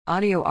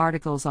Audio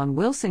articles on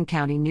Wilson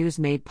County News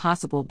made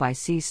possible by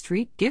C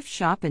Street Gift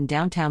Shop in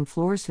downtown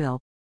Floresville.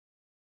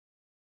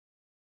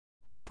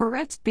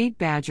 Peretz beat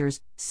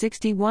Badgers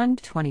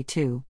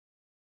 61-22.